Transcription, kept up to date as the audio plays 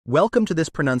Welcome to this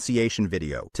pronunciation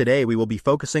video. Today we will be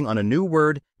focusing on a new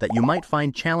word that you might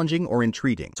find challenging or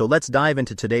intriguing. So let's dive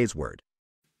into today's word.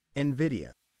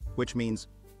 Nvidia, which means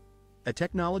a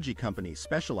technology company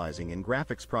specializing in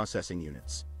graphics processing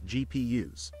units,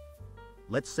 GPUs.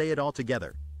 Let's say it all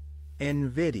together.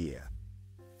 Nvidia.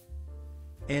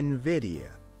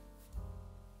 Nvidia.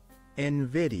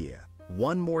 Nvidia.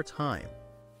 One more time.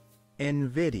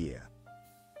 Nvidia.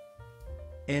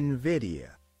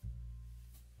 Nvidia.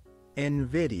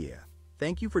 Nvidia.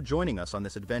 Thank you for joining us on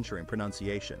this adventure in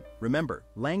pronunciation. Remember,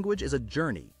 language is a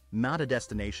journey, not a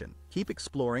destination. Keep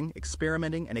exploring,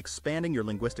 experimenting, and expanding your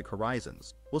linguistic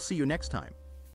horizons. We'll see you next time.